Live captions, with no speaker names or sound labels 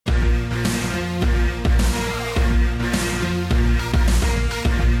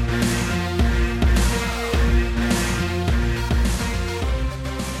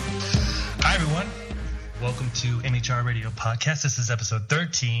MHR Radio Podcast. This is episode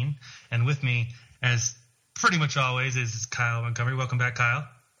 13, and with me, as pretty much always, is Kyle Montgomery. Welcome back, Kyle.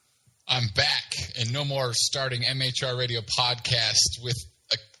 I'm back, and no more starting MHR Radio Podcast with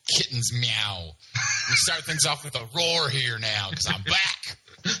a kitten's meow. We start things off with a roar here now, because I'm back.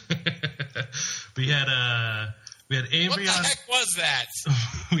 We had Avery on. What the heck was that?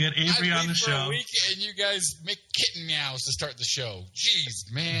 We had Avery on the show. For a week, and you guys make kitten meows to start the show.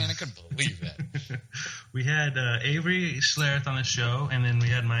 Jeez, man, I couldn't believe that. We had Avery Schlereth on the show, and then we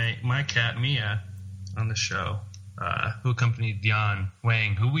had my cat Mia on the show, who accompanied Jan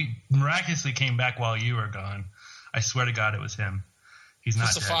Wang, who we miraculously came back while you were gone. I swear to God, it was him. He's not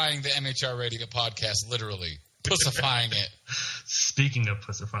pussifying dead. The MHR Radio Podcast, literally pussifying it. Speaking of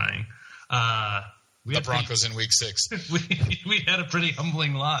pussifying, the Broncos in Week 6. We had a pretty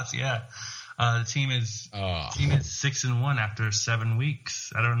humbling loss. Yeah, the team is 6-1 after 7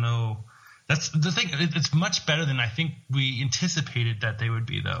 weeks. I don't know. That's the thing. It's much better than I think we anticipated that they would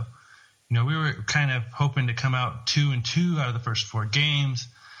be, though. You know, we were kind of hoping to come out 2-2 out of the first 4 games,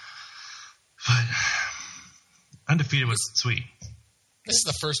 but undefeated was sweet. This is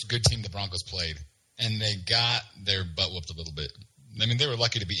the first good team the Broncos played, and they got their butt whooped a little bit. I mean, they were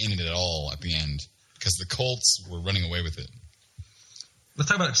lucky to be in it at all at the end because the Colts were running away with it. Let's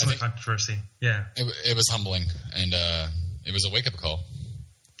talk about some controversy. Yeah, it was humbling, and it was a wake-up call.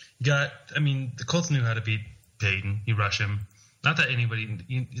 The Colts knew how to beat Peyton. You rush him. Not that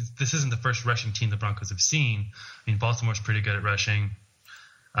this isn't the first rushing team the Broncos have seen. I mean, Baltimore's pretty good at rushing.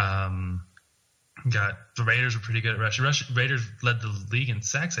 The Raiders were pretty good at rushing. Raiders led the league in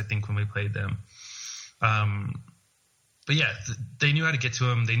sacks, I think, when we played them. But yeah, they knew how to get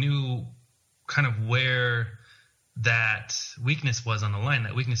to him. They knew kind of where that weakness was on the line.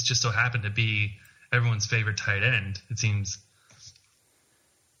 That weakness just so happened to be everyone's favorite tight end, it seems.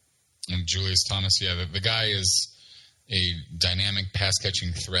 And Julius Thomas, yeah, the guy is a dynamic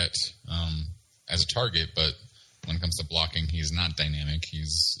pass-catching threat as a target, but when it comes to blocking, he's not dynamic. He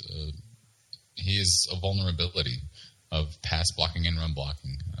is a vulnerability of pass blocking and run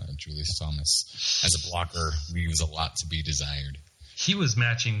blocking. Julius Thomas, as a blocker, leaves a lot to be desired. He was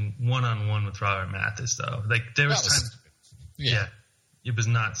matching one-on-one with Robert Mathis, though. Like there was times, yeah, it was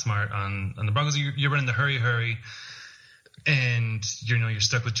not smart on the Broncos. You're running the hurry. And you're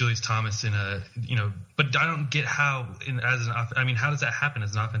stuck with Julius Thomas but I don't get how how does that happen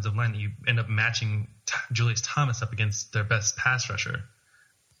as an offensive line that you end up matching Julius Thomas up against their best pass rusher?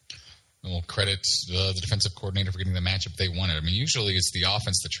 We'll credit the defensive coordinator for getting the matchup they wanted. I mean, usually it's the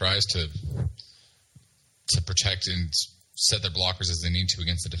offense that tries to protect and set their blockers as they need to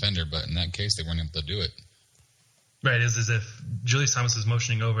against the defender, but in that case, they weren't able to do it. Right, it's as if Julius Thomas was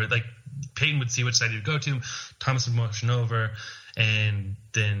motioning over. Like, Peyton would see which side he would go to, Thomas would motion over, and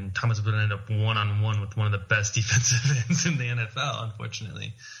then Thomas would end up one-on-one with one of the best defensive ends in the NFL,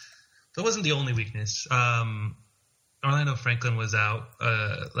 unfortunately. So it wasn't the only weakness. Orlando Franklin was out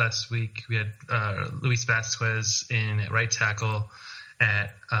last week. We had Luis Vasquez in at right tackle.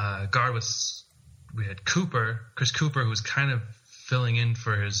 At guard we had Chris Cooper, who was kind of filling in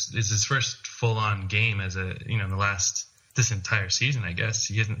for his first full-on game as this entire season, I guess.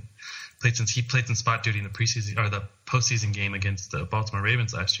 He hasn't played since he played some spot duty in the preseason or the postseason game against the Baltimore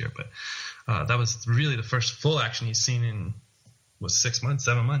Ravens last year. But that was really the first full action he's seen in 7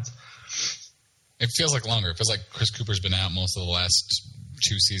 months. It feels like longer. It feels like Chris Cooper's been out most of the last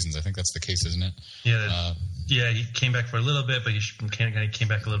 2 seasons. I think that's the case, isn't it? Yeah, he came back for a little bit, but he came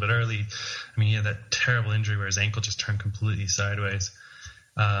back a little bit early. I mean, he had that terrible injury where his ankle just turned completely sideways.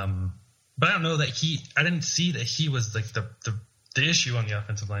 But I don't know that I didn't see that he was like the issue on the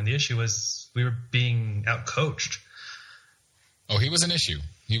offensive line. The issue was we were being outcoached. Oh, he was an issue.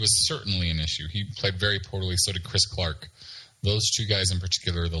 He was certainly an issue. He played very poorly. So did Chris Clark. Those 2 guys in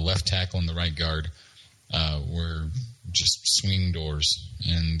particular, the left tackle and the right guard, were just swinging doors,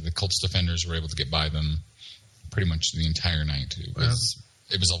 and the Colts defenders were able to get by them pretty much the entire night. It was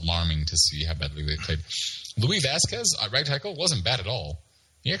alarming to see how badly they played. Luis Vasquez, right tackle, wasn't bad at all.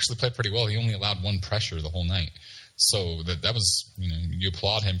 He actually played pretty well. He only allowed 1 pressure the whole night. So that was, you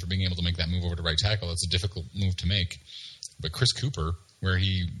applaud him for being able to make that move over to right tackle. That's a difficult move to make. But Chris Cooper, where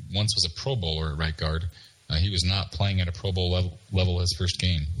he once was a Pro Bowler at right guard, he was not playing at a Pro Bowl level his first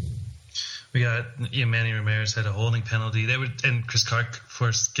game. We got Manny Ramirez had a holding penalty. And Chris Clark, of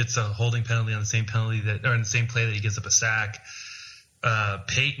course, gets a holding penalty on the same play that he gives up a sack.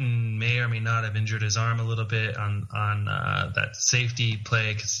 Peyton may or may not have injured his arm a little bit on that safety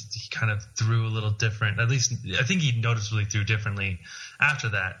play because he kind of threw a little different. At least I think he noticeably threw differently after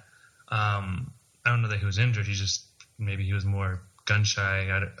that. I don't know that he was injured. Maybe he was more gun shy.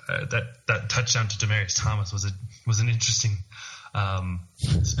 That touchdown to Demaryius Thomas was an interesting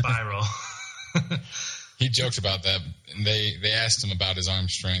spiral. He joked about that. They asked him about his arm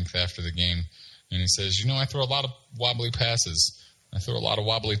strength after the game, and he says, I throw a lot of wobbly passes. I throw a lot of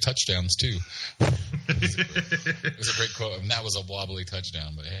wobbly touchdowns, too. It was a great quote, and that was a wobbly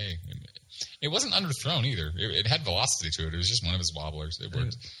touchdown. But, hey, it wasn't underthrown either. It had velocity to it. It was just one of his wobblers. It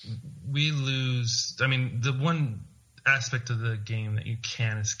worked. We lose. I mean, the one aspect of the game that you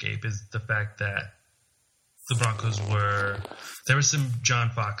can't escape is the fact that the Broncos there were some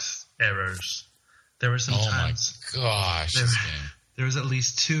John Fox errors. There were some times. Oh, my gosh. There was at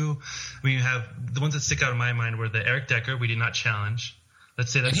least two. I mean, you have the ones that stick out in my mind were the Eric Decker we did not challenge.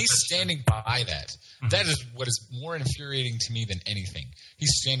 Let's say that. And he's standing by that. Mm-hmm. That is what is more infuriating to me than anything.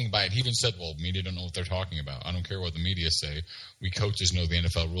 He's standing by it. He even said, well, media don't know what they're talking about. I don't care what the media say. We coaches know the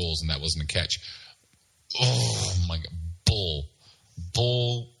NFL rules, and that wasn't a catch. Oh, my God.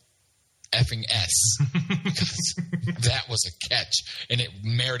 Bull effing S. Because that was a catch, and it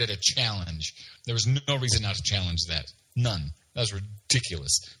merited a challenge. There was no reason not to challenge that. None. That was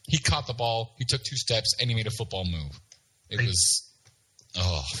ridiculous. He caught the ball, he took 2 steps, and he made a football move. I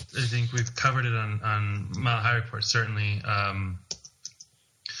think we've covered it on Mile High Report, certainly.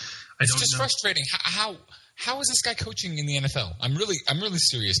 It's just frustrating. How is this guy coaching in the NFL? I'm really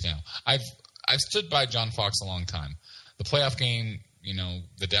serious now. I've stood by John Fox a long time. The playoff game,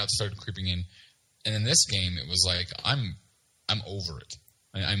 the doubts started creeping in. And in this game, it was like, I'm over it.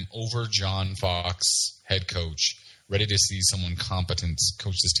 I'm over John Fox, head coach, ready to see someone competent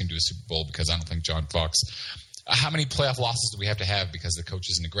coach this team to a Super Bowl because I don't think John Fox. How many playoff losses do we have to have because the coach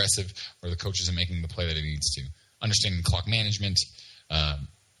isn't aggressive or the coach isn't making the play that he needs to? Understanding clock management.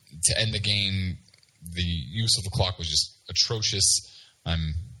 To end the game, the use of the clock was just atrocious.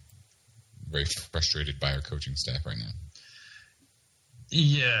 I'm very frustrated by our coaching staff right now.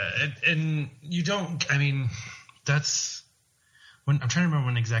 Yeah, and you don't. I mean, that's when I'm trying to remember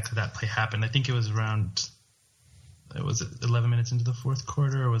when exactly that play happened. I think it was around. Was it 11 minutes into the fourth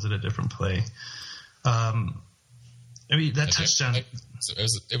quarter, or was it a different play? I mean, that touchdown. It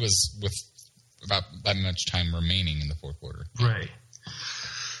was with about that much time remaining in the fourth quarter. Right.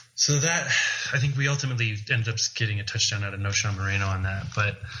 So that, I think we ultimately ended up getting a touchdown out of Noshawn Moreno on that.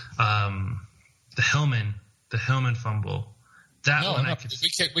 But the Hillman fumble.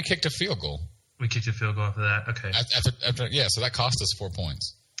 We kicked a field goal. We kicked a field goal after that. Okay. After, so that cost us 4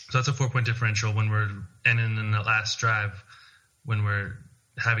 points. So that's a 4-point differential when we're ending in the last drive, when we're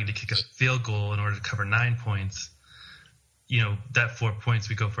having to kick a field goal in order to cover 9 points. That 4 points,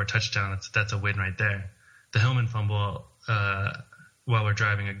 we go for a touchdown. That's a win right there. The Hillman fumble, while we're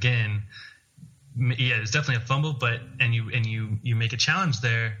driving again, it's definitely a fumble. And you make a challenge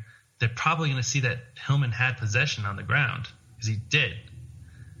there. They're probably going to see that Hillman had possession on the ground. Because he did.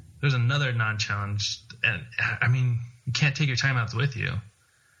 There's another non-challenge, and I mean, you can't take your timeouts with you.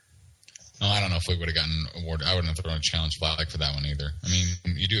 No, I don't know if we would have gotten an award. I wouldn't have thrown a challenge flag for that one either. I mean,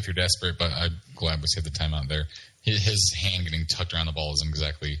 you do if you're desperate, but I'm glad we saved the timeout there. His hand getting tucked around the ball isn't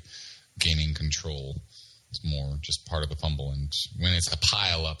exactly gaining control. It's more just part of the fumble. And when it's a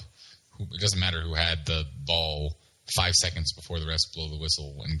pile-up, it doesn't matter who had the ball 5 seconds before the rest blow the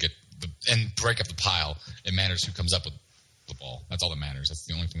whistle and break up the pile. It matters who comes up with the ball. That's all that matters. That's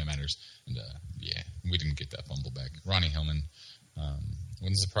the only thing that matters. And we didn't get that fumble back. Ronnie Hillman.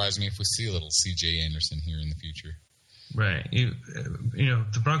 Wouldn't surprise me if we see a little C.J. Anderson here in the future. Right.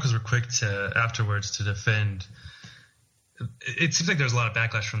 The Broncos were quick afterwards to defend. It seems like there's a lot of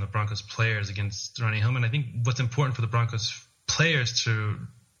backlash from the Broncos players against Ronnie Hillman. I think what's important for the Broncos players to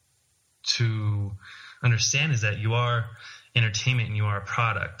understand is that you are entertainment and you are a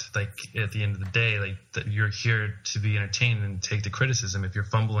product. Like at the end of the day, like that you're here to be entertained and take the criticism. If you're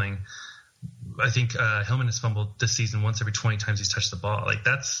fumbling, I think Hillman has fumbled this season once every 20 times he's touched the ball. Like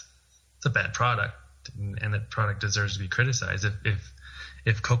it's a bad product, and that product deserves to be criticized.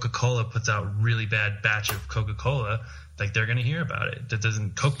 If Coca-Cola puts out a really bad batch of Coca-Cola, like they're going to hear about it.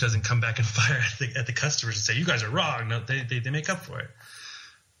 Coke doesn't come back and fire at the customers and say you guys are wrong. No, they make up for it.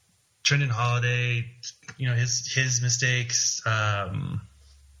 Trendon Holiday, his mistakes.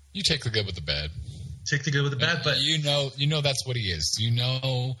 You take the good with the bad. Take the good with the bad, but you know that's what he is.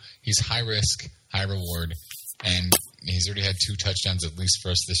 He's high risk, high reward, and he's already had 2 touchdowns at least for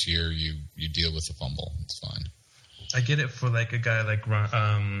us this year. You deal with the fumble. It's fine. I get it for like a guy like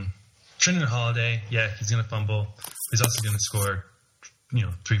Trendon Holiday. Yeah, he's going to fumble. He's also going to score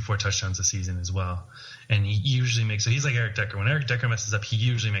 3-4 touchdowns a season as well. And he usually makes – so he's like Eric Decker. When Eric Decker messes up, he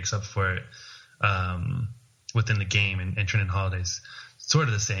usually makes up for it within the game. And Trendon Holiday's sort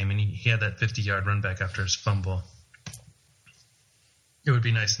of the same. And he had that 50-yard run back after his fumble. It would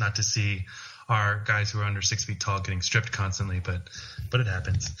be nice not to see our guys who are under 6 feet tall getting stripped constantly, but it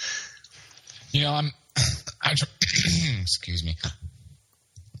happens. Excuse me.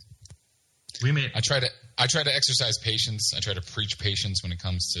 I try to exercise patience. I try to preach patience when it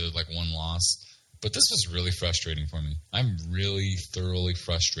comes to like one loss. But this was really frustrating for me. I'm really thoroughly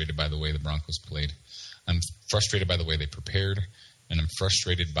frustrated by the way the Broncos played. I'm frustrated by the way they prepared, and I'm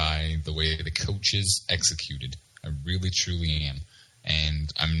frustrated by the way the coaches executed. I really, truly am.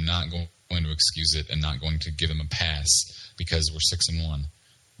 And I'm not going to excuse it and not going to give them a pass because we're 6-1.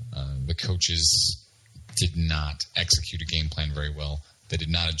 The coaches did not execute a game plan very well. They did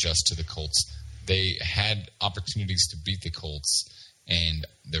not adjust to the Colts. They had opportunities to beat the Colts, and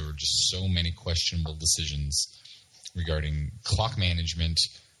there were just so many questionable decisions regarding clock management,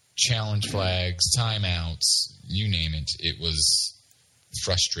 challenge flags, timeouts, you name it. It was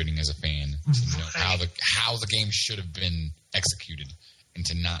frustrating as a fan to know how the game should have been executed and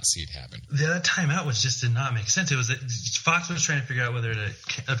to not see it happen. That timeout did not make sense. It was Fox was trying to figure out whether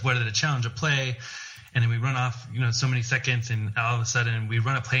to challenge a play, and then we run off, so many seconds, and all of a sudden we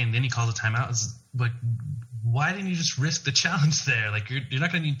run a play, and then he calls a timeout. It's like, why didn't you just risk the challenge there? Like you're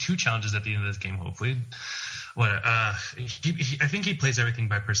not going to need 2 challenges at the end of this game, hopefully. I think he plays everything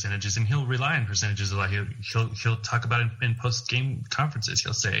by percentages, and he'll rely on percentages a lot. He'll talk about it in post game conferences.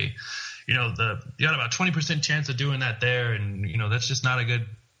 He'll say, you got about 20% chance of doing that there, and that's just not a good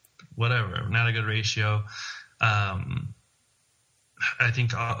ratio. I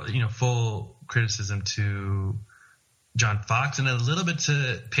think full criticism to John Fox and a little bit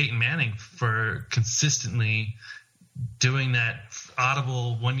to Peyton Manning for consistently doing that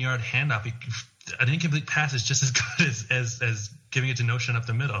audible 1-yard handoff. An incomplete pass is just as good as giving it to Noshan up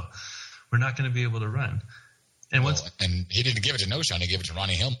the middle. We're not going to be able to run. And and he didn't give it to Noshan. He gave it to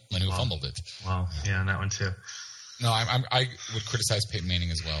Ronnie Hillman, who fumbled it. Well, yeah, and that one too. No, I would criticize Peyton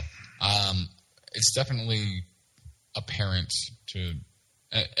Manning as well. It's definitely apparent to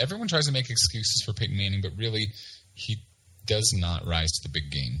everyone tries to make excuses for Peyton Manning, but really he does not rise to the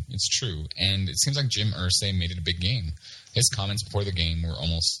big game. It's true. And it seems like Jim Irsay made it a big game. His comments before the game were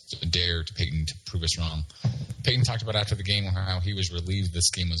almost a dare to Peyton to prove us wrong. Peyton talked about after the game how he was relieved this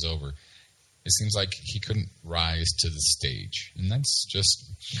game was over. It seems like he couldn't rise to the stage. And that's just...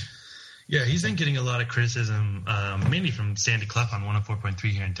 Yeah, he's been getting a lot of criticism, mainly from Sandy Clough on 104.3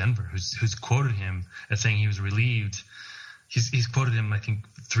 here in Denver, who's quoted him as saying he was relieved. He's quoted him, I think,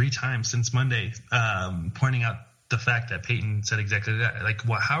 3 times since Monday, pointing out the fact that Peyton said exactly that. Like,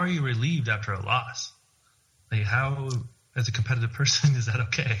 how are you relieved after a loss? Like, how, as a competitive person, is that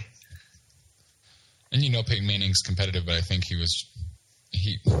okay? And Peyton Manning's competitive, but I think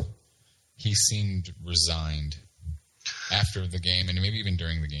he seemed resigned after the game, and maybe even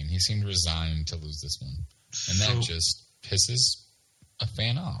during the game. He seemed resigned to lose this one. And that just pisses a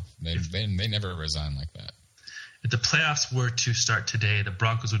fan off. They never resign like that. If the playoffs were to start today, the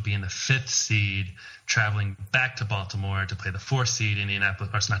Broncos would be in the 5th seed, traveling back to Baltimore to play the 4th seed,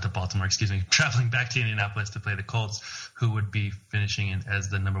 Indianapolis, or not to Baltimore, traveling back to Indianapolis to play the Colts, who would be finishing as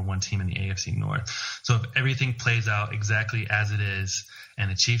the number 1 team in the AFC North. So if everything plays out exactly as it is,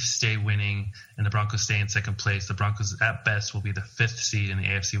 and the Chiefs stay winning, and the Broncos stay in 2nd place, the Broncos at best will be the 5th seed in the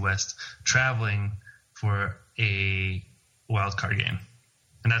AFC West, traveling for a wild card game.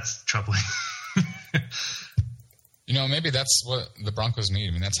 And that's troubling. Maybe that's what the Broncos need.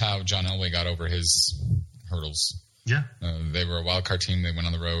 I mean, that's how John Elway got over his hurdles. Yeah. They were a wild card team. They went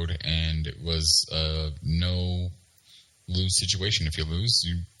on the road, and it was a no-lose situation. If you lose,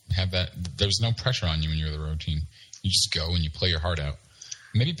 you have that. There's no pressure on you when you're the road team. You just go and you play your heart out.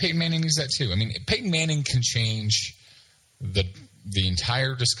 Maybe Peyton Manning needs that too. I mean, Peyton Manning can change the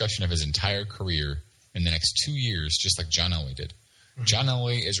entire discussion of his entire career in the next 2 years, just like John Elway did. Mm-hmm. John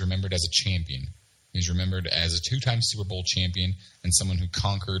Elway is remembered as a champion. He's remembered as a 2-time Super Bowl champion and someone who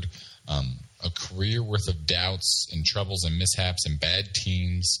conquered a career worth of doubts and troubles and mishaps and bad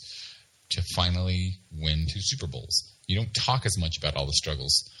teams to finally win 2 Super Bowls. You don't talk as much about all the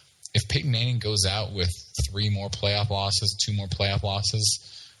struggles. If Peyton Manning goes out with 3 more playoff losses, 2 more playoff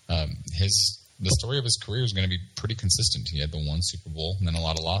losses, the story of his career is going to be pretty consistent. He had the 1 Super Bowl and then a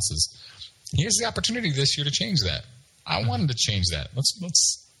lot of losses. He has the opportunity this year to change that. I wanted to change that.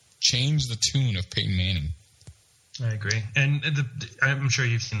 Let's change the tune of Peyton Manning. I agree. And I'm sure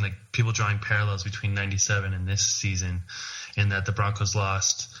you've seen people drawing parallels between 97 and this season, in that the Broncos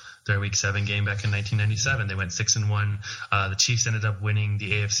lost their Week 7 game back in 1997. They went 6-1. The Chiefs ended up winning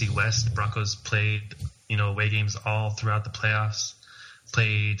the AFC West. The Broncos played, away games all throughout the playoffs,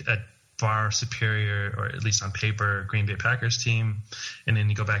 played a far superior, or at least on paper, Green Bay Packers team. And then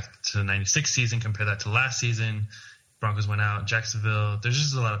you go back to the 96 season, compare that to last season, Broncos went out. Jacksonville, there's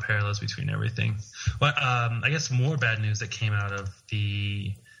just a lot of parallels between everything. Well, I guess more bad news that came out of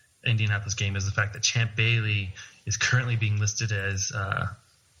the Indianapolis game is the fact that Champ Bailey is currently being listed as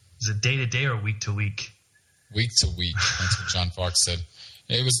is it day-to-day or week-to-week? Week-to-week. That's what John Fox said.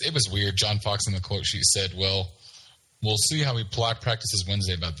 It was weird. John Fox in the quote sheet said, well, we'll see how he practices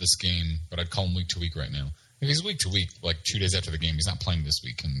Wednesday about this game, but I'd call him week-to-week right now. If he's week-to-week, like 2 days after the game, he's not playing this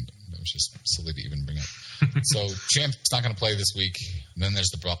week, and that was just silly to even bring up. So Champ's not going to play this week. Then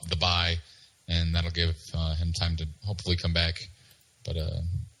there's the bye, and that'll give him time to hopefully come back. But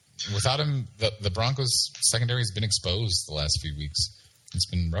without him, the Broncos' secondary has been exposed the last few weeks. It's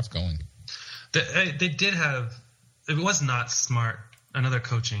been rough going. They did have – it was not smart. Another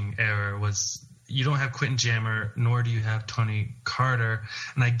coaching error was you don't have Quentin Jammer, nor do you have Tony Carter.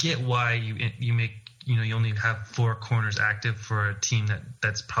 And I get why you make – you only have 4 corners active for a team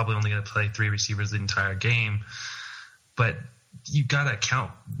that's probably only going to play 3 receivers the entire game. But you got to count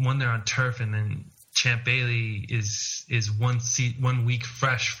one there on turf, and then Champ Bailey is 1 week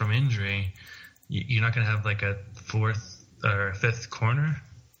fresh from injury. You're not going to have like a 4th or 5th corner.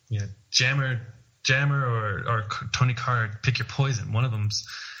 Yeah, Jammer or Tony Carter, pick your poison. One of them's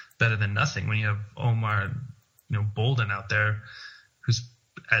better than nothing when you have Omar, Bolden out there, who's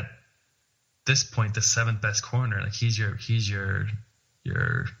at this point the 7th best corner. Like he's your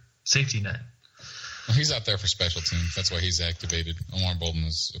safety net. Well, he's out there for special teams. That's why he's activated. Omar Bolden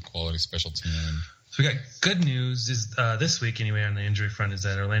is a quality special team. So we got good news is this week anyway on the injury front is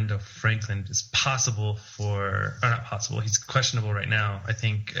that Orlando Franklin is he's questionable right now. I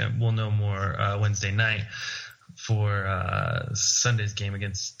think we'll know more Wednesday night for Sunday's game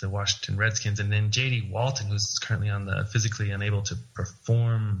against the Washington Redskins. And then J.D. Walton, who's currently on the physically unable to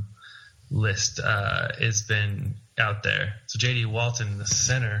perform list, has been out there. So J.D. Walton, the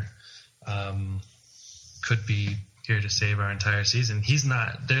center, could be here to save our entire season. He's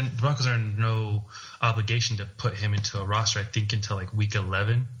not. The Broncos are in no obligation to put him into a roster, I think, until like week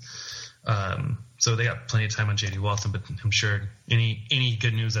 11. So they got plenty of time on J.D. Walton, but I'm sure any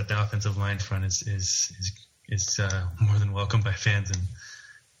good news at the offensive line front is more than welcome by fans and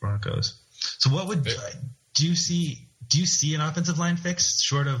Broncos. So what would do you see an offensive line fix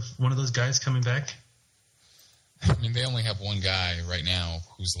short of one of those guys coming back? I mean, they only have one guy right now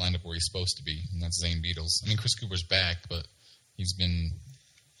who's lined up where he's supposed to be, and that's Zane Beadles. I mean, Chris Cooper's back, but he's been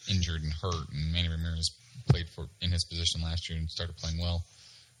injured and hurt, and Manny Ramirez played in his position last year and started playing well.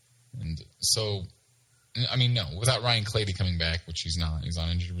 And so, I mean, no, without Ryan Clady coming back, which he's not, he's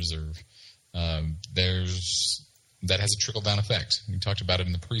on injured reserve, that has a trickle-down effect. We talked about it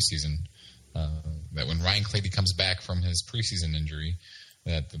in the preseason, that when Ryan Clady comes back from his preseason injury,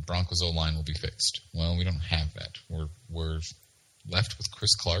 that the Broncos O-line will be fixed. Well, we don't have that. We're left with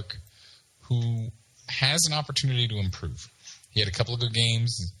Chris Clark, who has an opportunity to improve. He had a couple of good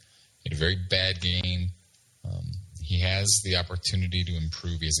games. He had a very bad game. He has the opportunity to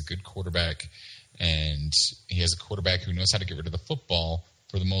improve. He has a good quarterback, and he has a quarterback who knows how to get rid of the football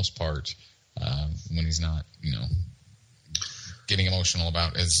for the most part when he's not, getting emotional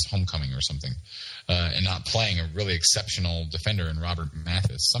about his homecoming or something, and not playing a really exceptional defender in Robert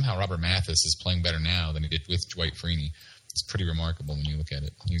Mathis. Somehow Robert Mathis is playing better now than he did with Dwight Freeney. It's pretty remarkable when you look at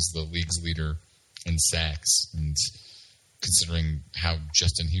it. He's the league's leader in sacks, and considering how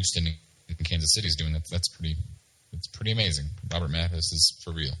Justin Houston in Kansas City is doing, that's pretty amazing. Robert Mathis is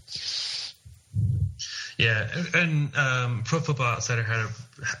for real. Yeah, and Pro Football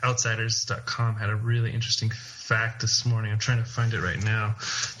Outsiders.com had a really interesting fact this morning. I'm trying to find it right now.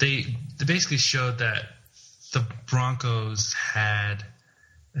 They basically showed that the Broncos had,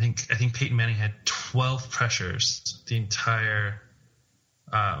 I think Peyton Manning had 12 pressures the entire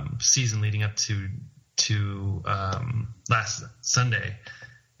season leading up to last Sunday,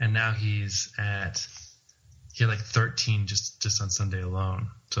 and now he had like 13 just on Sunday alone.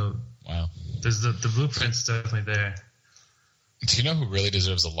 So wow, there's the blueprint's definitely there. Do you know who really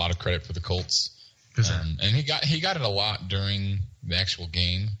deserves a lot of credit for the Colts? Who's that? And he got it a lot during the actual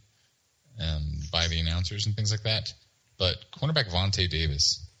game by the announcers and things like that. But cornerback Vontae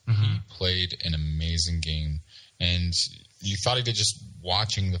Davis, he played an amazing game, and you thought he did just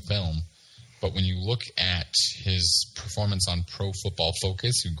watching the film. But when you look at his performance on Pro Football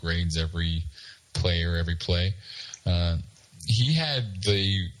Focus, who grades every player, every play, he had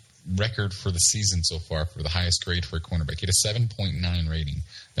the record for the season so far for the highest grade for a cornerback. He had a 7.9 rating.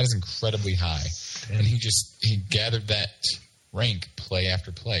 That is incredibly high. Damn. And he gathered that rank play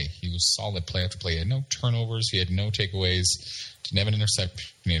after play. He was solid play after play. He had no turnovers. He had no takeaways. Didn't have an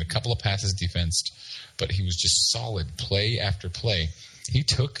interception. He had a couple of passes defensed, but he was just solid play after play. He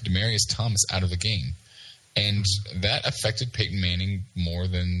took Demaryius Thomas out of the game. And that affected Peyton Manning more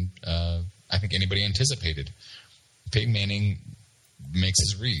than I think anybody anticipated. Peyton Manning makes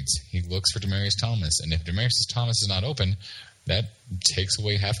his reads. He looks for Demaryius Thomas. And if Demaryius Thomas is not open, that takes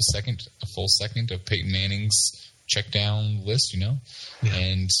away a full second of Peyton Manning's check down list, Yeah.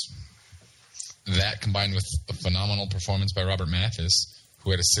 And that combined with a phenomenal performance by Robert Mathis,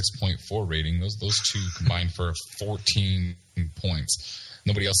 who had a 6.4 rating, those two combined for 14 points.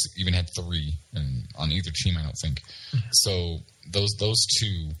 Nobody else even had 3 on either team, I don't think. So those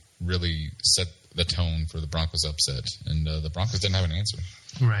two really set the tone for the Broncos upset, and the Broncos didn't have an answer.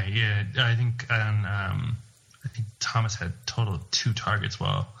 Right. Yeah. I think Thomas had a total of 2 targets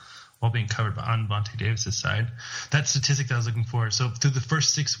while being covered on Vontae Davis's side. That statistic that I was looking for. So through the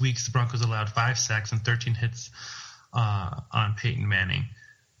first 6 weeks, the Broncos allowed 5 sacks and 13 hits on Peyton Manning.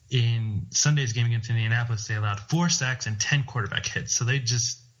 In Sunday's game against Indianapolis, they allowed 4 sacks and 10 quarterback hits. So they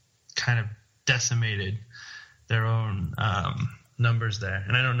just kind of decimated their own numbers there.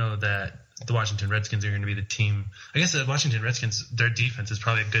 And I don't know that the Washington Redskins are going to be the team. I guess the Washington Redskins, their defense is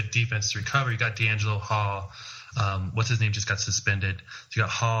probably a good defense to recover. You got D'Angelo Hall. What's his name just got suspended. So you got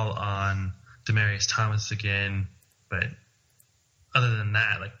Hall on Demaryius Thomas again. But other than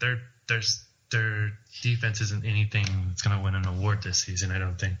that, like their defense isn't anything that's going to win an award this season, I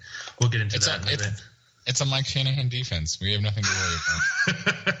don't think. We'll get into that in a bit. It's a Mike Shanahan defense. We have nothing to worry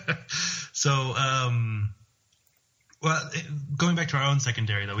about. So, going back to our own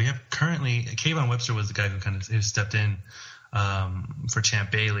secondary, though, we have currently Kayvon Webster was the guy who stepped in for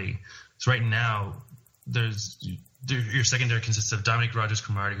Champ Bailey. So right now, your secondary consists of Dominique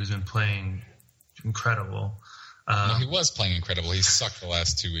Rodgers-Cromartie, who's been playing incredible. No, he was playing incredible. He's sucked the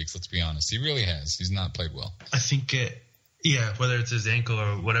last 2 weeks, let's be honest. He really has. He's not played well. I think, whether it's his ankle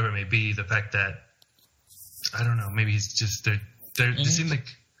or whatever it may be, the fact that, I don't know, maybe he's just, they seem like...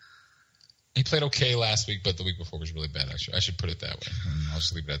 He played okay last week, but the week before was really bad. I should put it that way. I'll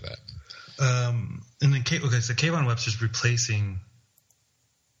just leave it at that. And then, so Kayvon Webster's replacing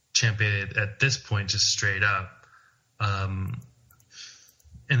Champ Bailey at this point, just straight up. And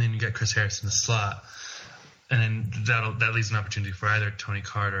then you got Chris Harris in the slot. And then that leaves an opportunity for either Tony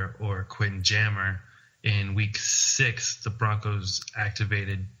Carter or Quentin Jammer. In week 6, the Broncos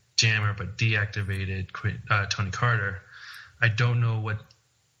activated Jammer but deactivated Tony Carter. I don't know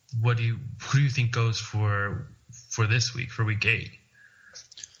who do you think goes for this week, for week 8?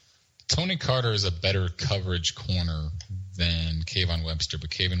 Tony Carter is a better coverage corner than Kayvon Webster, but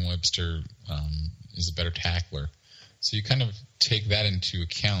Kayvon Webster is a better tackler. So you kind of take that into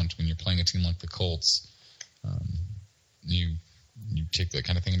account when you're playing a team like the Colts. You take that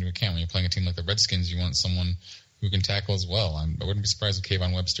kind of thing into account. When you're playing a team like the Redskins, you want someone who can tackle as well. I wouldn't be surprised if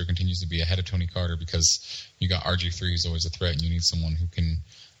Kayvon Webster continues to be ahead of Tony Carter because you got RG3 who's always a threat, and you need someone who can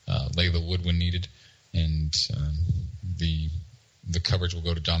lay the wood when needed. And the coverage will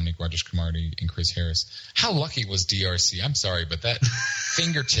go to Dominique Rodgers-Cromartie and Chris Harris. How lucky was DRC? I'm sorry, but that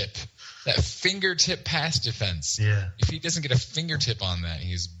fingertip pass defense. Yeah. If he doesn't get a fingertip on that,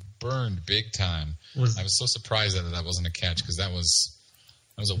 he's burned big time. I was so surprised that wasn't a catch because that was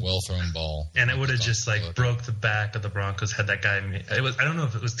a well-thrown ball. And it would have just broke the back of the Broncos had that guy. I don't know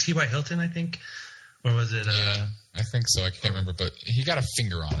if it was T.Y. Hilton, I think, or was it? Yeah, I think so. I can't remember, but he got a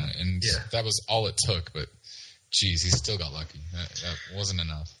finger on it, and that was all it took. But geez, he still got lucky. That wasn't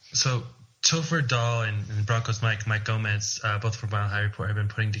enough. So Topher Dahl and Broncos Mike Gomez, both from Mile High Report, have been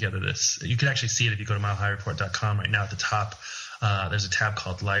putting together this. You can actually see it if you go to milehighReport.com right now. At the top, there's a tab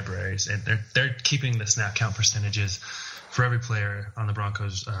called Libraries, and they're keeping the snap count percentages for every player on the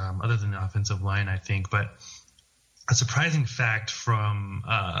Broncos, other than the offensive line, I think. But a surprising fact from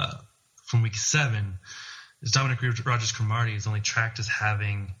week 7 is Dominique Rodgers-Cromartie is only tracked as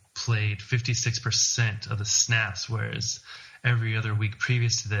having played 56% of the snaps, whereas every other week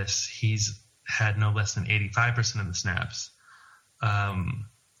previous to this, he's had no less than 85% of the snaps.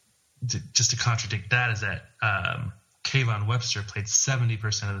 Just to contradict that is that Kayvon Webster played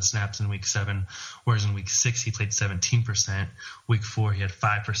 70% of the snaps in week 7, whereas in week 6 he played 17%. Week 4 he had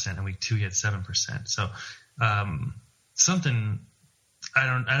 5%, and week 2 he had 7%. So something I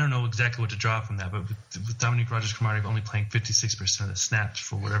don't know exactly what to draw from that, but with Dominique Rodgers-Cromartie only playing 56% of the snaps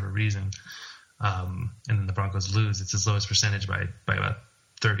for whatever reason, and then the Broncos lose, it's his lowest percentage by about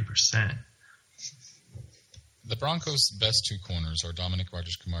 30%. The Broncos' best 2 corners are Dominique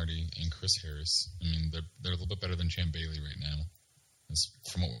Rodgers-Cromartie and Chris Harris. I mean, they're a little bit better than Champ Bailey right now. That's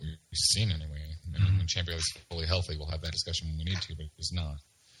from what we've seen anyway. I mean, when Champ Bailey's fully healthy, we'll have that discussion when we need to, but he's not.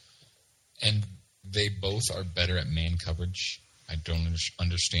 And they both are better at man coverage I don't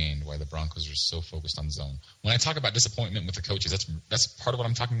understand why the Broncos are so focused on zone. When I talk about disappointment with the coaches, that's part of what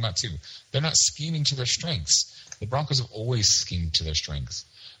I'm talking about too. They're not scheming to their strengths. The Broncos have always schemed to their strengths.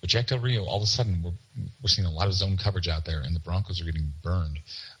 But Jack Del Rio, all of a sudden, we're seeing a lot of zone coverage out there, and the Broncos are getting burned.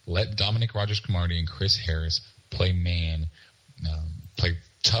 Let Dominic Rodgers-Cromartie and Chris Harris play man, play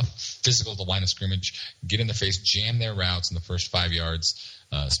tough, physical at the line of scrimmage, get in the face, jam their routes in the first 5 yards,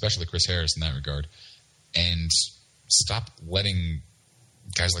 especially Chris Harris in that regard, and stop letting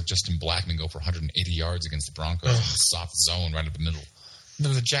guys like Justin Blackmon go for 180 yards against the Broncos in the soft zone right up the middle.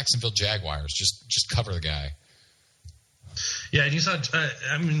 The Jacksonville Jaguars, just cover the guy. Yeah, and you saw.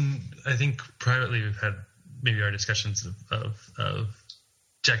 I think privately we've had maybe our discussions of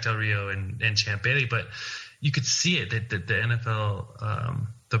Jack Del Rio and Champ Bailey, but you could see it that the NFL,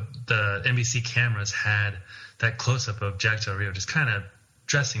 the NBC cameras had that close up of Jack Del Rio just kind of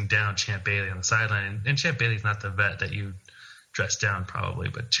dressing down Champ Bailey on the sideline, and Champ Bailey's not the vet that you dress down probably,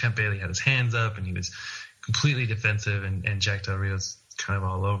 but Champ Bailey had his hands up and he was completely defensive, and Jack Del Rio's kind of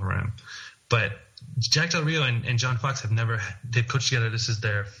all over him, but. Jack Del Rio and John Fox they've coached together. This is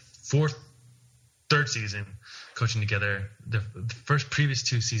their third season coaching together. The previous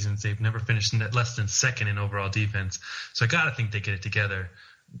 2 seasons, they've never finished less than second in overall defense. So I got to think they get it together.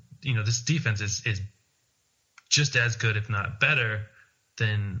 You know, this defense is just as good, if not better,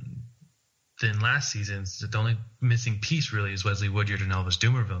 than last season's. The only missing piece really is Wesley Woodyard and Elvis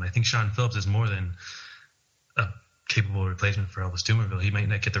Dumervil. And I think Sean Phillips is more than a capable replacement for Elvis Dumervil. He might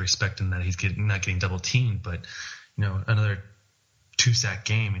not get the respect in that he's not getting double teamed, but you know, another 2-sack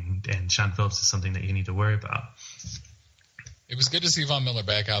game, and Sean Phillips is something that you need to worry about. It was good to see Von Miller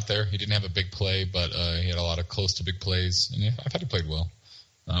back out there. He didn't have a big play, but he had a lot of close to big plays, and I thought he played well.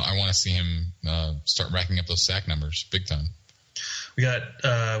 I want to see him start racking up those sack numbers big time. We got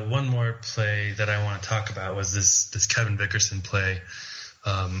one more play that I want to talk about was this Kevin Vickerson play.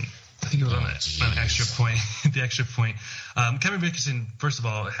 I think it was on an extra point. The extra point. Kevin Vickerson, first of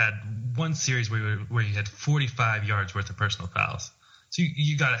all, had one series where he had 45 yards worth of personal fouls. So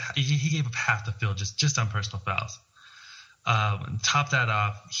he gave up half the field just on personal fouls. Top that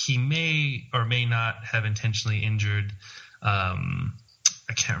off, he may or may not have intentionally injured.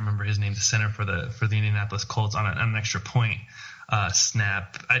 I can't remember his name. The center for the Indianapolis Colts on an extra point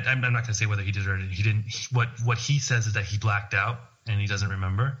snap. I'm not going to say whether he did or he didn't. What he says is that he blacked out and he doesn't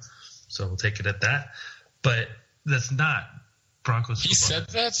remember. So we'll take it at that. But that's not Broncos football. He said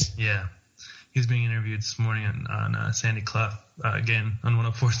that? Yeah. He was being interviewed this morning on Sandy Clough, again, on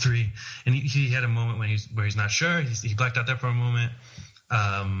 104.3. And he had a moment where he's not sure. He blacked out there for a moment.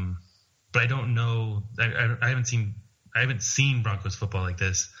 But I don't know. I haven't seen Broncos football like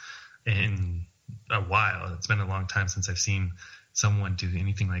this in a while. It's been a long time since I've seen someone do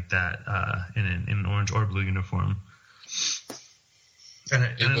anything like that in an orange or blue uniform.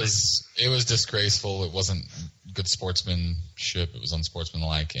 It was disgraceful. It wasn't good sportsmanship. It was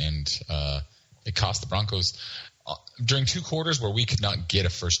unsportsmanlike, and it cost the Broncos during 2 quarters where we could not get a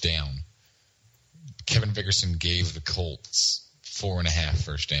first down. Kevin Vickerson gave the Colts 4.5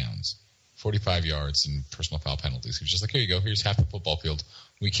 first downs, 45 yards, and personal foul penalties. He was just like, "Here you go. Here's half the football field.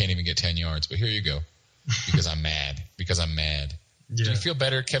 We can't even get 10 yards, but here you go." Because I'm mad. Yeah. Do you feel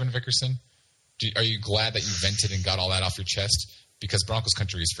better, Kevin Vickerson? Are you glad that you vented and got all that off your chest? Because Broncos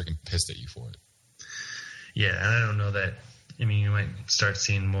country is freaking pissed at you for it. Yeah, and I don't know that. I mean, you might start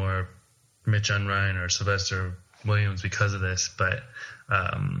seeing more Mitch Unrein or Sylvester Williams because of this. But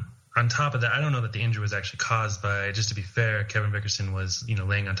on top of that, I don't know that the injury was actually caused by, just to be fair, Kevin Vickerson was,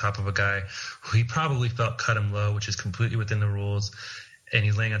 laying on top of a guy who he probably felt cut him low, which is completely within the rules. And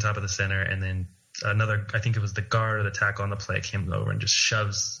he's laying on top of the center. And then another, I think it was the guard or the tackle on the play, came over and just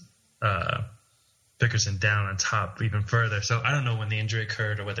shoves Vickerson down on top even further. So I don't know when the injury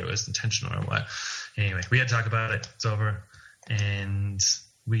occurred or whether it was intentional or what. Anyway, we had to talk about it. It's over. And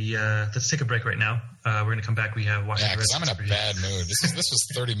we let's take a break right now. We're going to come back. We have Washington. Yeah, because I'm in a bad mood. This was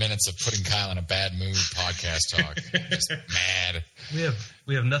 30 minutes of putting Kyle in a bad mood podcast talk. Just mad.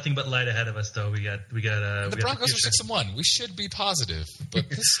 We have nothing but light ahead of us, though. The Broncos are 6-1. We should be positive, but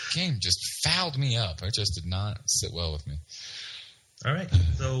this game just fouled me up. It just did not sit well with me. All right,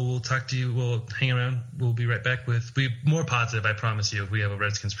 so we'll talk to you. We'll hang around. We'll be right back with more positive, I promise you. We have a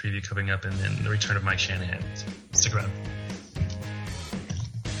Redskins preview coming up and then the return of Mike Shanahan. So stick around.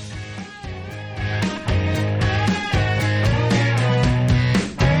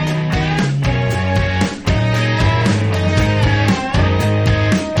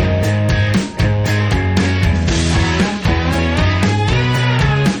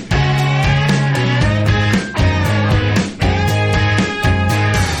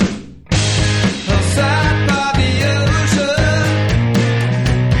 Outside by the ocean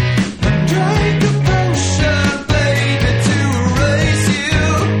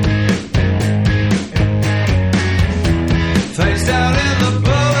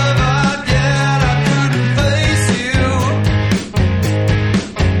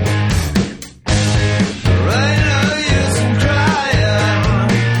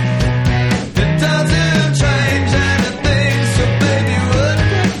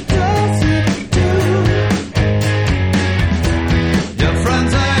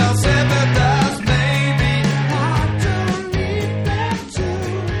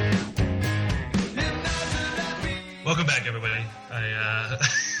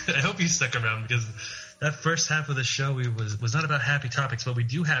stuck around because that first half of the show was not about happy topics, but we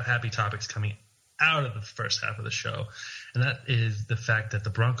do have happy topics coming out of the first half of the show, and that is the fact that the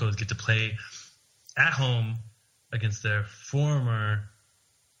Broncos get to play at home against their former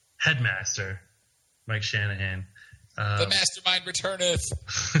headmaster, Mike Shanahan. The mastermind returneth.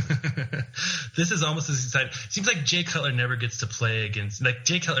 This is almost as exciting. Seems like Jay Cutler never gets to play against. Like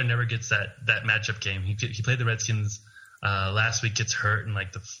Jay Cutler never gets that matchup game. He played the Redskins last week. Gets hurt in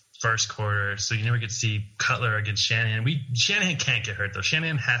like the first quarter, so you never get to see Cutler against Shanahan. Shanahan can't get hurt though.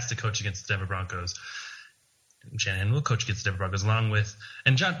 Shanahan has to coach against the Denver Broncos. Shanahan will coach against the Denver Broncos along with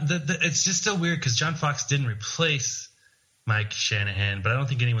John. It's just still weird because John Fox didn't replace Mike Shanahan, but I don't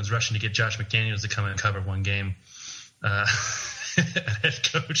think anyone's rushing to get Josh McDaniels to come in and cover one game.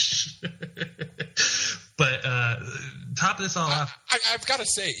 Head coach. But top of this all off, I've got to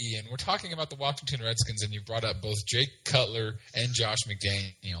say, Ian, we're talking about the Washington Redskins, and you brought up both Jake Cutler and Josh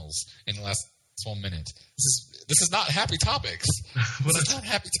McDaniels in the last 1 minute. This is not happy topics. This is not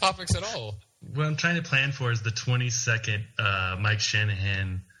happy topics at all. What I'm trying to plan for is the 20-second Mike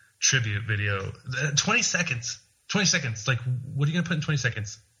Shanahan tribute video. 20 seconds. 20 seconds. Like, what are you going to put in 20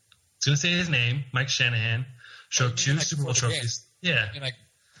 seconds? It's going to say his name, Mike Shanahan. Show two Super Bowl trophies. Yeah. In like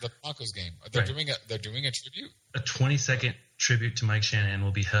the Broncos game. They're doing a tribute? A 20-second tribute to Mike Shanahan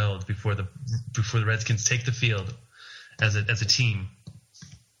will be held before the Redskins take the field as a team.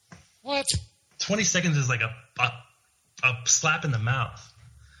 What? 20 seconds is like a slap in the mouth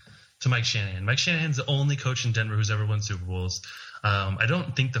to Mike Shanahan. Mike Shanahan's the only coach in Denver who's ever won Super Bowls. I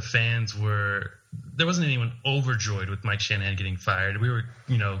don't think the fans there wasn't anyone overjoyed with Mike Shanahan getting fired.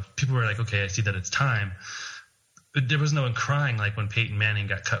 People were like, okay, I see that it's time. But there was no one crying like when Peyton Manning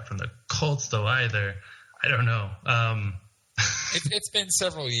got cut from the Colts, though, either. I don't know. It's been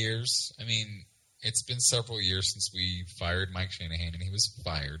several years. I mean, it's been several years since we fired Mike Shanahan, and he was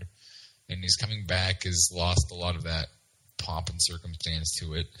fired. And he's coming back, has lost a lot of that pomp and circumstance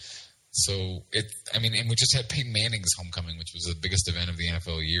to it. So, and we just had Peyton Manning's homecoming, which was the biggest event of the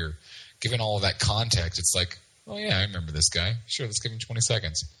NFL year. Given all of that context, it's like, oh, yeah, I remember this guy. Sure, let's give him 20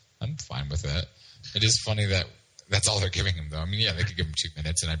 seconds. I'm fine with that. It is funny that that's all they're giving him, though. I mean, yeah, they could give him 2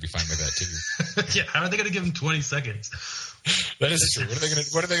 minutes, and I'd be fine with that, too. Yeah, how are they going to give him 20 seconds? That is true.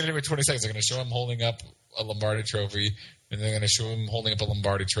 What are they going to do with 20 seconds? They're going to show him holding up a Lombardi trophy, and they're going to show him holding up a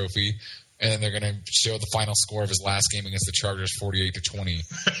Lombardi trophy, and then they're going to show the final score of his last game against the Chargers, 48-20.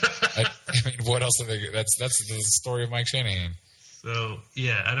 I mean, what else are they? That's the story of Mike Shanahan. So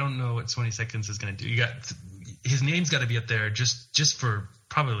yeah, I don't know what 20 seconds is going to do. You got his name's got to be up there just for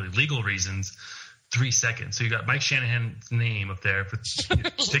probably legal reasons. 3 seconds. So you got Mike Shanahan's name up there for 6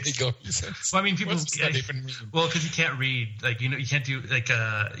 legal reasons. Well, I mean, people. What does that even mean? Well, because you can't read, like, you can't do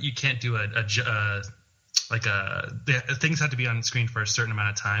things have to be on screen for a certain amount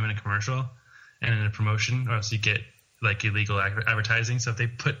of time in a commercial and in a promotion, or else you get like illegal advertising. So if they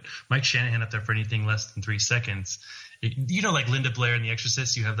put Mike Shanahan up there for anything less than 3 seconds, like Linda Blair in The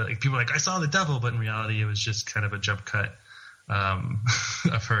Exorcist, you have that, like, people are like, I saw the devil, but in reality it was just kind of a jump cut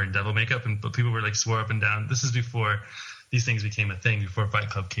of her in devil makeup, but people were like swore up and down. This is before these things became a thing, before Fight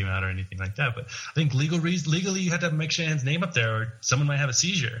Club came out or anything like that. But I think legally you had to have Mike Shanahan's name up there, or someone might have a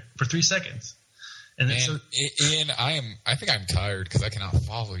seizure for 3 seconds. And Ian, I think I'm tired because I cannot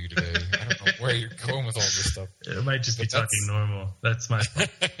follow you today. I don't know where you're going with all this stuff. It might just be talking normal. That's my fault.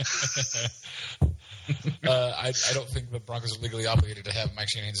 I don't think the Broncos are legally obligated to have Mike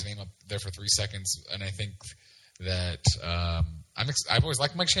Shanahan's name up there for 3 seconds, and I think that I've always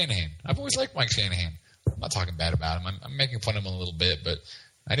liked Mike Shanahan. I'm not talking bad about him. I'm making fun of him a little bit, but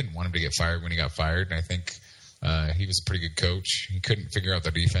I didn't want him to get fired when he got fired, and I think he was a pretty good coach. He couldn't figure out the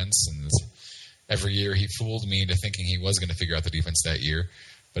defense, and every year he fooled me into thinking he was going to figure out the defense that year,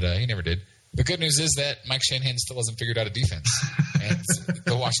 but he never did. The good news is that Mike Shanahan still hasn't figured out a defense, and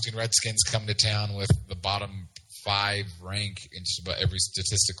the Washington Redskins come to town with the bottom 5 rank in just about every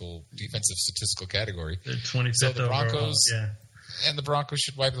defensive statistical category. So the Broncos, and the Broncos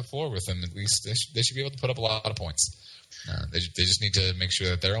should wipe the floor with them. At least they should be able to put up a lot of points. They just need to make sure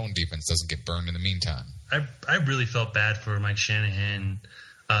that their own defense doesn't get burned in the meantime. I really felt bad for Mike Shanahan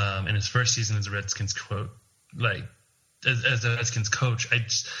in his first season as a Redskins coach. As a Redskins coach,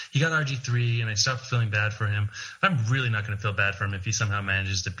 he got RG3, and I stopped feeling bad for him. I'm really not going to feel bad for him if he somehow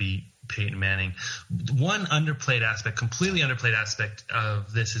manages to beat Peyton Manning. One completely underplayed aspect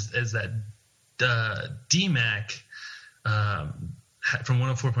of this is that DMAC from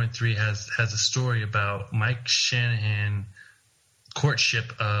 104.3 has a story about Mike Shanahan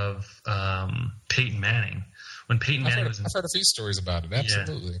courtship of Peyton Manning. When Peyton Manning was I've heard a few stories about it,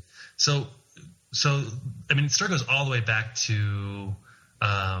 absolutely. Yeah. So, I mean, the story goes all the way back to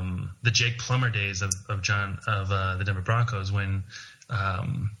the Jake Plummer days of the Denver Broncos when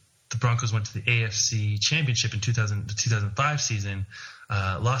the Broncos went to the AFC Championship in the 2005 season,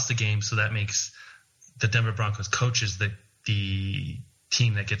 lost the game, so that makes the Denver Broncos coaches the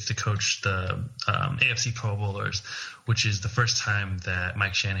team that gets to coach the AFC Pro Bowlers, which is the first time that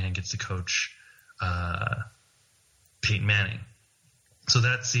Mike Shanahan gets to coach Peyton Manning. So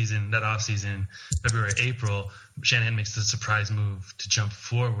that season, that offseason, February, April, Shanahan makes the surprise move to jump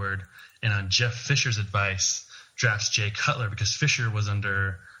forward, and on Jeff Fisher's advice, drafts Jay Cutler because Fisher was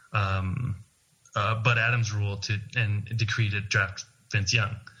under Bud Adams' rule and decree to draft Vince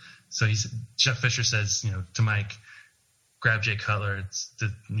Young. So Jeff Fisher says, to Mike, grab Jay Cutler. It's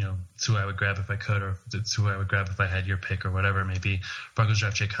who I would grab if I could, or it's who I would grab if I had your pick, or whatever it may be. Broncos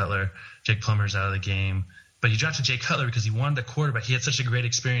draft Jay Cutler. Jake Plummer's out of the game. But he drafted Jay Cutler because he wanted a quarterback. He had such a great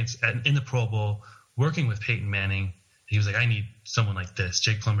experience in the Pro Bowl working with Peyton Manning. He was like, I need someone like this.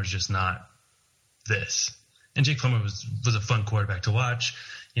 Jake Plummer's just not this. And Jake Plummer was a fun quarterback to watch.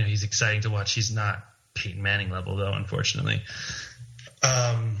 He's exciting to watch. He's not Peyton Manning level, though, unfortunately.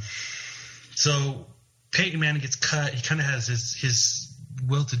 So Peyton Manning gets cut. He kind of has his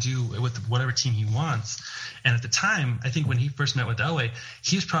will to do with whatever team he wants. And at the time, I think when he first met with Elway,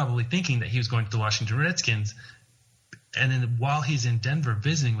 he was probably thinking that he was going to the Washington Redskins. And then while he's in Denver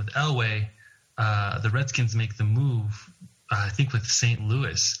visiting with Elway, the Redskins make the move, I think with St.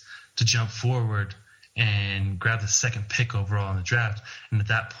 Louis, to jump forward and grab the second pick overall in the draft. And at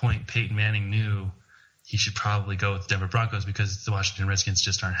that point, Peyton Manning knew he should probably go with the Denver Broncos because the Washington Redskins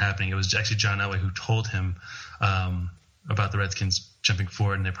just aren't happening. It was actually John Elway who told him about the Redskins jumping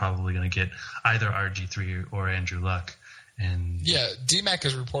forward, and they're probably going to get either RG3 or Andrew Luck. And yeah, DMAC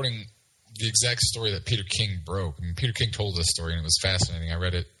is reporting the exact story that Peter King broke. I mean, Peter King told this story, and it was fascinating. I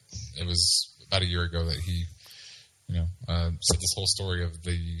read it. It was about a year ago that he said this whole story of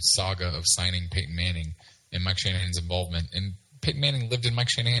the saga of signing Peyton Manning and Mike Shanahan's involvement. And Peyton Manning lived in Mike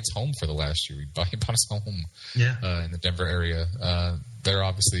Shanahan's home for the last year. He bought his home in the Denver area. There are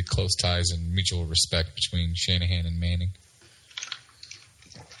obviously close ties and mutual respect between Shanahan and Manning.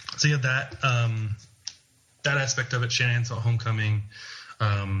 So you have that aspect of it. Shanahan's homecoming.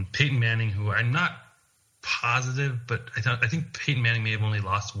 Peyton Manning, who I'm not positive, but I think Peyton Manning may have only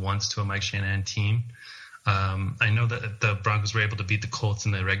lost once to a Mike Shanahan team. I know that the Broncos were able to beat the Colts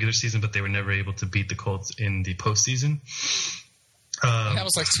in the regular season, but they were never able to beat the Colts in the postseason. That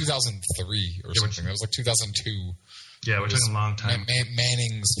was like 2003 or something. That was like 2002. Yeah, we're talking a long time.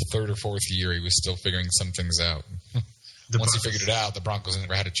 Manning's third or fourth year, he was still figuring some things out. Once he figured it out, the Broncos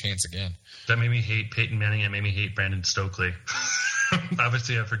never had a chance again. That made me hate Peyton Manning and made me hate Brandon Stokely.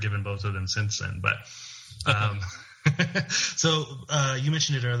 Obviously, I've forgiven both of them since then. But so you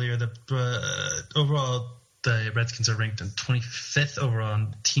mentioned it earlier. Overall, the Redskins are ranked in 25th overall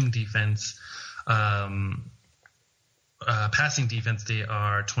in team defense. Passing defense, they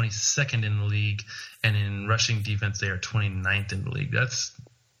are 22nd in the league, and in rushing defense, they are 29th in the league. That's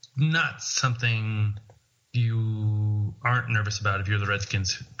not something you aren't nervous about if you're the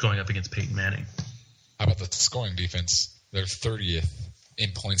Redskins going up against Peyton Manning. How about the scoring defense? They're 30th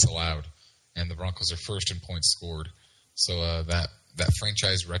in points allowed, and the Broncos are first in points scored. So that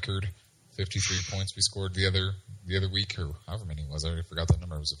franchise record, 53 points we scored the other week, or however many it was. I already forgot that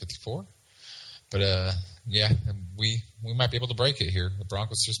number. Was it 54? But, we might be able to break it here. The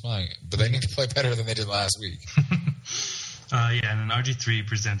Broncos just might. But they need to play better than they did last week. And then RG3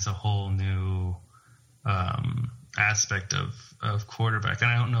 presents a whole new aspect of quarterback. And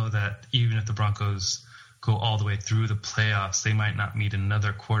I don't know that even if the Broncos go all the way through the playoffs, they might not meet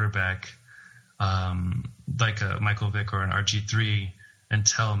another quarterback like a Michael Vick or an RG3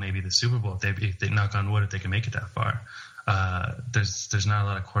 until maybe the Super Bowl. If they knock on wood, if they can make it that far. There's not a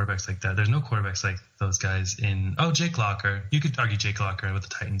lot of quarterbacks like that. There's no quarterbacks like those guys Jake Locker. You could argue Jake Locker with the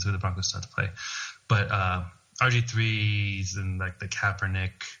Titans, who the Broncos still have to play. But RG3s and like the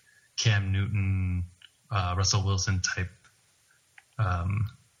Kaepernick, Cam Newton, Russell Wilson type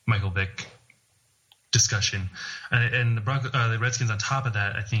Michael Vick discussion. And the Redskins on top of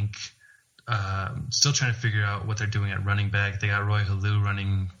that, I think, still trying to figure out what they're doing at running back. They got Roy Halou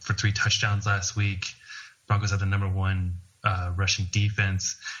running for 3 touchdowns last week. Broncos have the number 1 rushing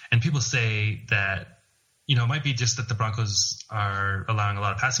defense. And people say that, it might be just that the Broncos are allowing a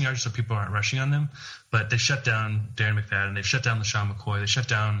lot of passing yards so people aren't rushing on them. But they shut down Darren McFadden. They've shut down LaShawn McCoy. They shut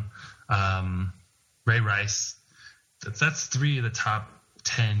down Ray Rice. That's 3 of the top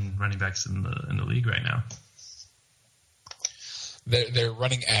 10 running backs in the league right now. Their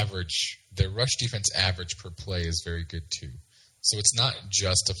running average, their rush defense average per play is very good too. So it's not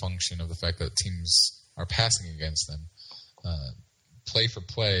just a function of the fact that teams are passing against them. play for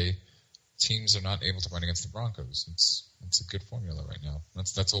play, teams are not able to run against the Broncos. It's a good formula right now.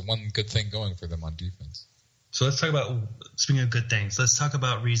 That's one good thing going for them on defense. So let's talk about, speaking of good things, let's talk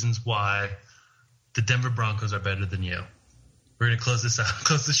about reasons why the Denver Broncos are better than you. We're going to close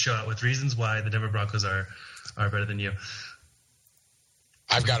this show out with reasons why the Denver Broncos are better than you.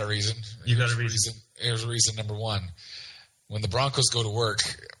 I've got a reason. You got a reason. Here's reason number one. When the Broncos go to work,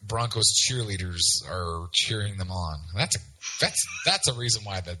 Broncos cheerleaders are cheering them on. That's a reason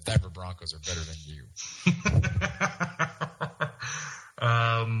why the Denver Broncos are better than you.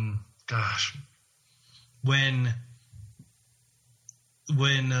 Gosh. When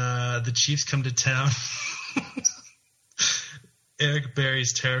the Chiefs come to town, Eric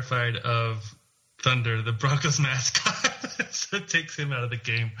Berry's terrified of Thunder, the Broncos mascot. So it takes him out of the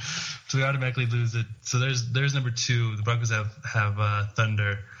game. So we automatically lose it. So there's number two. The Broncos have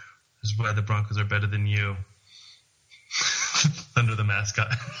Thunder. This is why the Broncos are better than you. Thunder the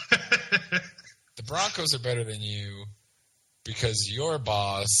mascot. The Broncos are better than you because your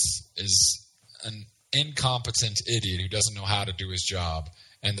boss is an incompetent idiot who doesn't know how to do his job.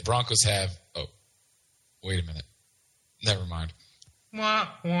 And the Broncos have... Oh, wait a minute. Never mind. Wah,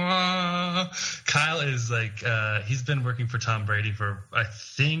 wah. Kyle is like, he's been working for Tom Brady for, I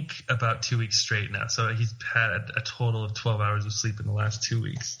think, about 2 weeks straight now. So he's had a total of 12 hours of sleep in the last 2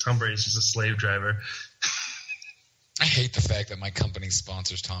 weeks. Tom Brady's just a slave driver. I hate the fact that my company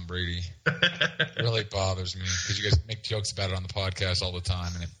sponsors Tom Brady. It really bothers me because you guys make jokes about it on the podcast all the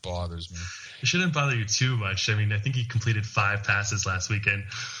time, and it bothers me. It shouldn't bother you too much. I mean, I think he completed 5 passes last weekend.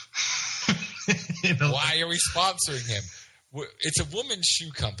 Why are we sponsoring him? It's a women's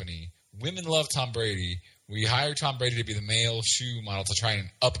shoe company. Women love Tom Brady. We hire Tom Brady to be the male shoe model to try and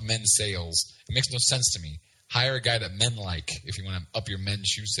up men's sales. It makes no sense to me. Hire a guy that men like if you want to up your men's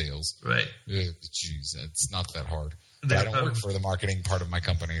shoe sales. Right. Jeez, it's not that hard. But I don't work for the marketing part of my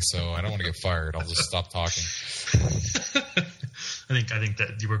company, so I don't want to get fired. I'll just stop talking. I think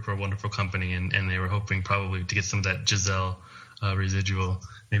that you work for a wonderful company, and they were hoping probably to get some of that Giselle residual.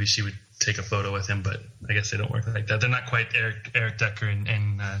 Maybe she would take a photo with him, but I guess they don't work like that. They're not quite Eric Decker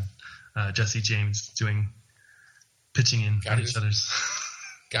and Jesse James pitching in at each other's.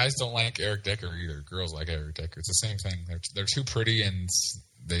 Guys don't like Eric Decker either. Girls like Eric Decker. It's the same thing. They're too pretty, and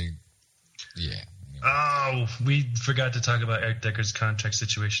yeah. Oh, we forgot to talk about Eric Decker's contract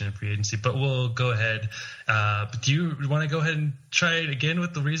situation in free agency, but we'll go ahead. Do you want to go ahead and try it again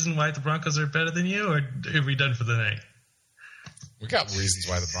with the reason why the Broncos are better than you, or are we done for the night? We got reasons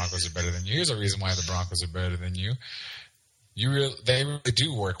why the Broncos are better than you. Here's a reason why the Broncos are better than you. They really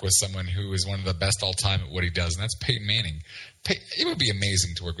do work with someone who is one of the best all time at what he does, and that's Peyton Manning. It would be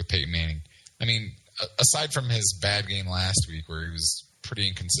amazing to work with Peyton Manning. I mean, aside from his bad game last week where he was pretty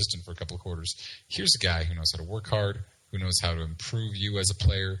inconsistent for a couple of quarters, here's a guy who knows how to work hard, who knows how to improve you as a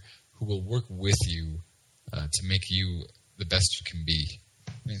player, who will work with you to make you the best you can be.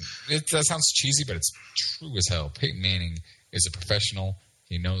 I mean, that sounds cheesy, but it's true as hell. Peyton Manning is a professional.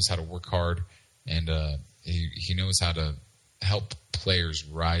 He knows how to work hard, and he knows how to help players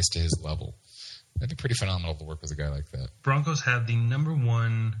rise to his level. That'd be pretty phenomenal to work with a guy like that. Broncos have the number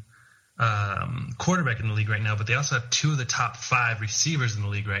one quarterback in the league right now, but they also have 2 of the top 5 receivers in the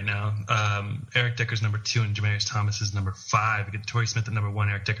league right now. Eric Decker's number 2 and Demaryius Thomas is number 5. We get Torrey Smith at number 1,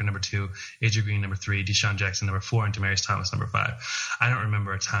 Eric Decker number 2, AJ Green number 3, Deshaun Jackson number 4, and Demaryius Thomas number 5. I don't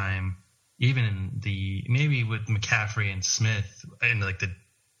remember a time, even in maybe with McCaffrey and Smith in like the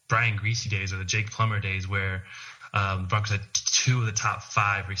Brian Griese days or the Jake Plummer days where the Broncos had 2 of the top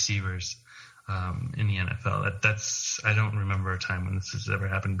 5 receivers in the NFL. I don't remember a time when this has ever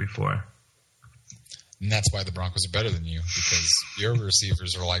happened before. And that's why the Broncos are better than you, because your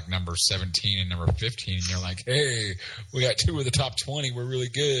receivers are like number 17 and number 15, and you're like, hey, we got 2 of the top 20, we're really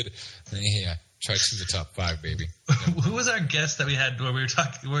good. And yeah, try 2 of the top 5, baby. Who was our guest that we had where we were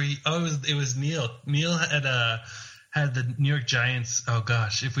talking? It was Neil. Neil had the New York Giants. Oh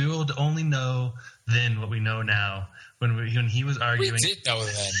gosh, if we would only know then what we know now. When he was arguing, we did know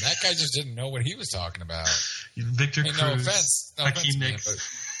then. That guy just didn't know what he was talking about. Victor Cruz, no offense, Hakeem man, Nicks. but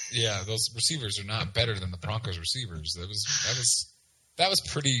yeah, those receivers are not better than the Broncos receivers. That was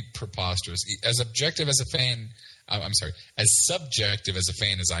pretty preposterous. As objective as a fan, as subjective as a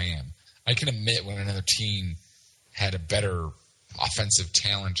fan as I am, I can admit when another team had a better offensive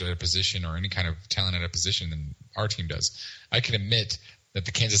talent at a position or any kind of talent at a position than our team does. I can admit that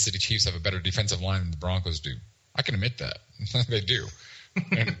the Kansas City Chiefs have a better defensive line than the Broncos do. I can admit that. They do.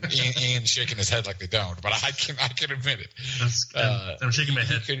 And Ian's shaking his head like they don't, but I can admit it. I'm shaking my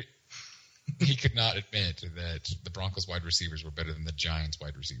head. he could not admit that the Broncos wide receivers were better than the Giants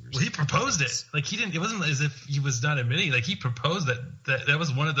wide receivers. Well, he proposed it. Like he didn't. It wasn't as if he was not admitting. Like he proposed that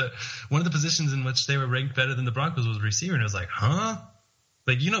was one of the positions in which they were ranked better than the Broncos was receiver, and it was like, huh?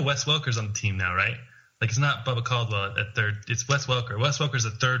 Like Wes Welker's on the team now, right? Like it's not Bubba Caldwell at third. It's Wes Welker. Wes Welker's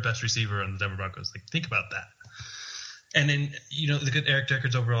the third best receiver on the Denver Broncos. Like think about that. And then the good Eric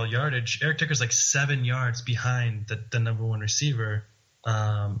Decker's overall yardage. Eric Decker's like 7 yards behind the number one receiver.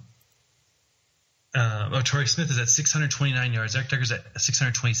 Torrey Smith is at 629 yards. Eric Decker's at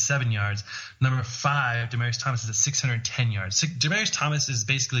 627 yards. Number 5, Demaryius Thomas is at 610 yards. Demaryius Thomas is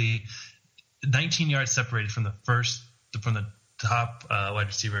basically 19 yards separated from the top wide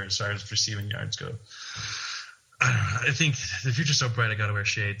receiver as far as receiving yards go. I don't know. I think the future's so bright I got to wear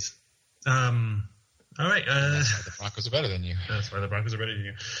shades. All right. That's why the Broncos are better than you. That's why the Broncos are better than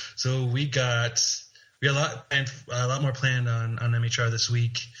you. So we got a lot more planned on MHR this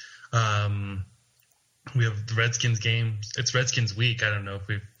week. We have the Redskins game. It's Redskins week. I don't know if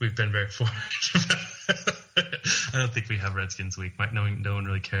we've been very fortunate. I don't think we have Redskins week. No one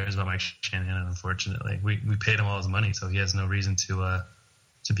really cares about Mike Shanahan, unfortunately. We paid him all his money, so he has no reason to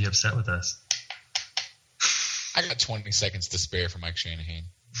be upset with us. I got 20 seconds to spare for Mike Shanahan.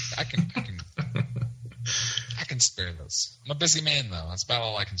 I can spare those. I'm a busy man, though. That's about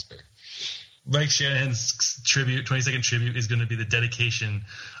all I can spare. Mike Shanahan's 20-second tribute is going to be the dedication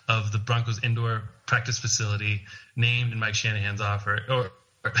of the Broncos indoor practice facility named in Mike Shanahan's offer, or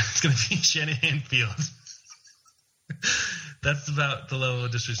it's going to be Shanahan Field. That's about the level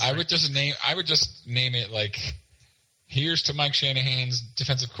of disrespect. I would just name it like, here's to Mike Shanahan's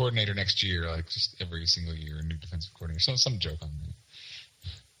defensive coordinator next year, like just every single year a new defensive coordinator. So some joke on that.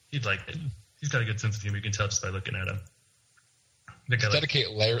 He'd like it. He's got a good sense of humor. You can tell just by looking at him.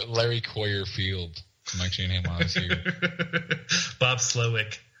 Dedicate Larry Coyer Field to Mike Shanahan while I was here. Bob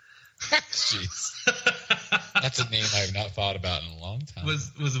Slowick. Jeez. That's a name I have not thought about in a long time.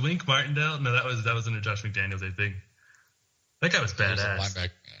 Was Wink Martindale? No, that was under Josh McDaniels, I think. That guy was badass.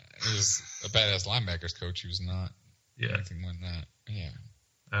 He was a badass linebackers coach. He was not anything more than that. Yeah.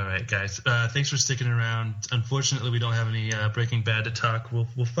 All right, guys. Thanks for sticking around. Unfortunately, we don't have any Breaking Bad to talk.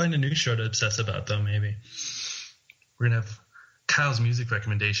 We'll find a new show to obsess about, though, maybe. We're going to have Kyle's music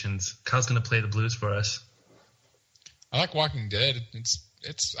recommendations. Kyle's going to play the blues for us. I like Walking Dead.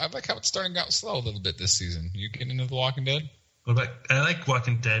 I like how it's starting out slow a little bit this season. You getting into The Walking Dead? I like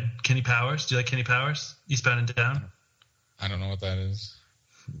Walking Dead. Kenny Powers. Do you like Kenny Powers? Eastbound and Down? I don't know what that is.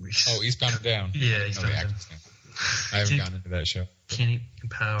 Oh, Eastbound and Down. Yeah, Eastbound and Down. I haven't gotten into that show. Kenny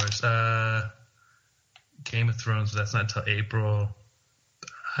Powers. Game of Thrones, but that's not until April.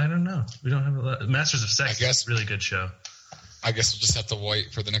 I don't know. We don't have a lot. Masters of Sex is a really good show. I guess we'll just have to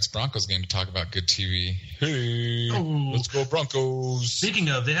wait for the next Broncos game to talk about good TV. Hey, let's go Broncos. Speaking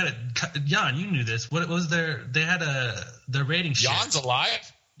of, they had Jan, you knew this. What was their rating sheet. Jan's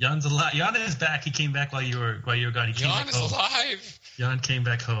alive? Jan's alive. Jan is back. He came back while you were gone. Jan is alive. Jan came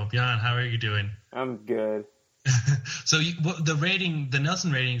back home. Jan, how are you doing? I'm good. So the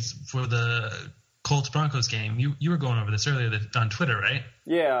Nelson ratings for the Colts Broncos game, you were going over this earlier on Twitter, right?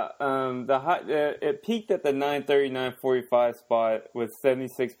 Yeah, it peaked at the 9:30-9:45 spot with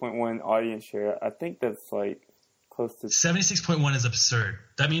 76.1 audience share. I think that's like close to 76.1 is absurd.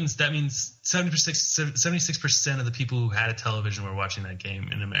 That means 76% of the people who had a television were watching that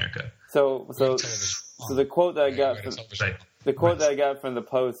game in America. So the quote that I got that I got from the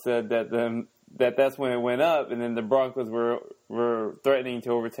Post said that that's when it went up, and then the Broncos were threatening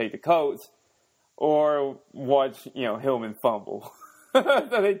to overtake the Colts. Or watch, Hillman fumble. So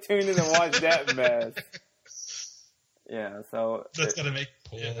they tuned in and watched that mess. Yeah, so that's gonna make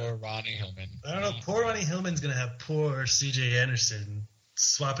poor Ronnie Hillman. I don't know. Poor Ronnie Hillman's gonna have poor C.J. Anderson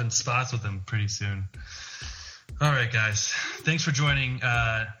swapping spots with him pretty soon. All right, guys. Thanks for joining.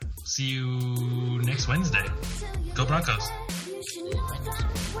 See you next Wednesday. Go Broncos. You should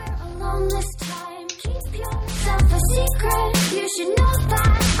know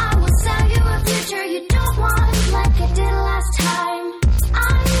that.